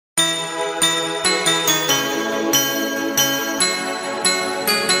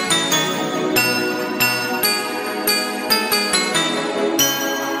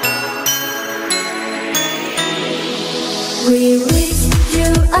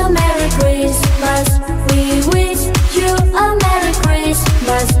Christmas. We wish you a Merry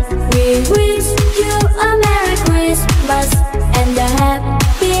Christmas. We wish you a Merry Christmas and a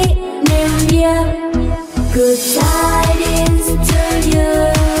Happy New Year. Good tidings to you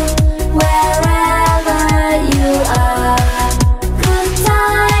wherever you are. Good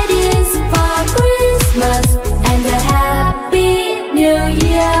tidings for Christmas and a Happy New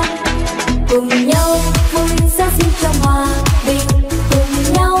Year. Cùng nhau vui Giáng sinh trong hòa bình,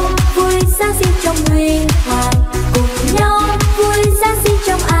 cùng nhau vui Giáng sinh trong huy hoàng, cùng nhau vui Giáng sinh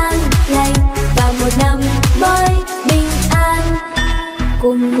trong an lành và một năm mới bình an.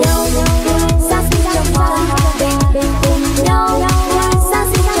 Cùng nhau vui Giáng sinh trong hòa bình, cùng nhau vui Giáng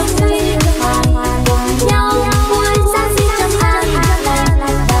sinh trong huy hoàng, cùng nhau vui Giáng sinh trong an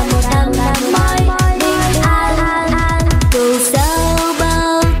lành và một năm mới bình an. Cầu sao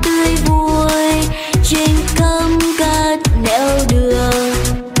bao tươi vui trên khắp các nẻo đường,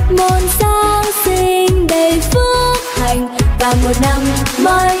 một Giáng sinh đầy phước hạnh và một năm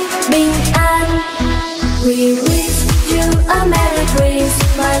mới bình an. We wish you a Merry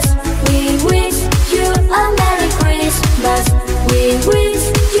Christmas. We wish you a Merry Christmas. We wish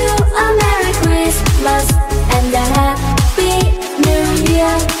you a Merry Christmas and a Happy New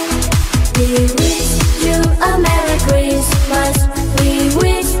Year. We wish you a Merry Christmas. We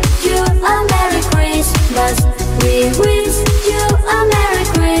wish you a Merry Christmas. We wish you a Merry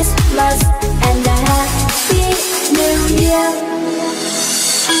Christmas and a Happy New Year.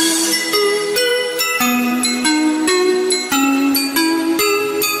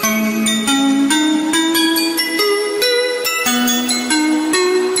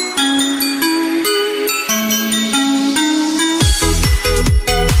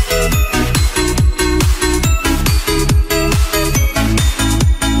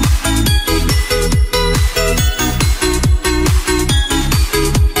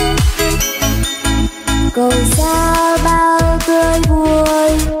 Cầu sao bao tươi vui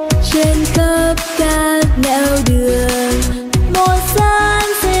trên khắp các nẻo đường, một Giáng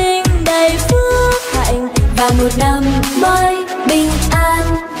sinh đầy phước hạnh và một năm mới bình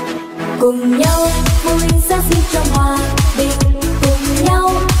an. Cùng nhau vui Giáng sinh trong hòa bình, cùng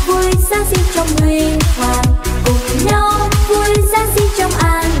nhau vui Giáng sinh trong huy hoàng, cùng nhau vui Giáng sinh trong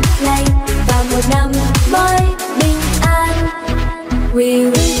an lành và một năm mới bình an.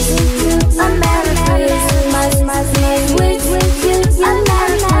 We wish you a Merry Christmas. We wish you a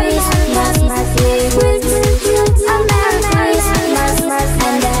Merry Christmas. We wish you a Merry Christmas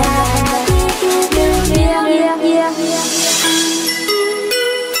and a Happy New Year.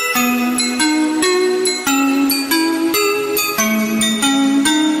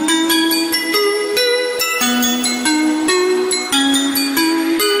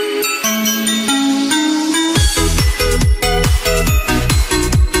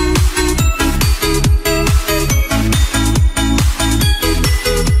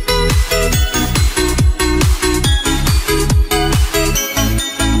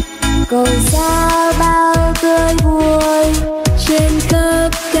 Cầu sao bao tươi vui trên khắp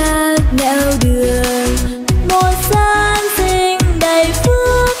các nẻo đường, một Giáng sinh đầy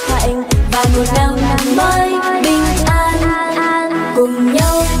phước hạnh và một năm mới bình an. Cùng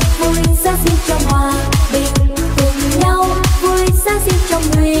nhau vui Giáng sinh trong hòa bình, cùng nhau vui Giáng sinh trong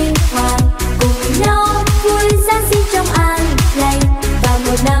huy hoàng, cùng nhau vui Giáng sinh trong an lành và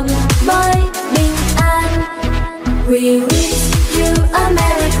một năm mới bình an. We wish you a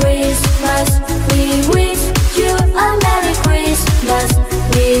Merry Christmas. We wish you a Merry Christmas.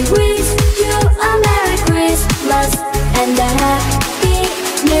 We wish you a Merry Christmas and a Happy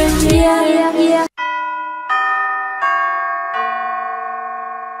New Year.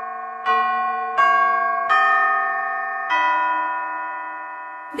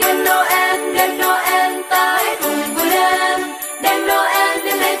 Đêm Noel ta hãy cùng vui đêm. Đêm Noel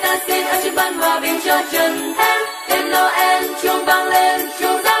đêm nay ta xin ơn Chúa ban hòa bình cho trần thế. Đêm Noel chuông vang lên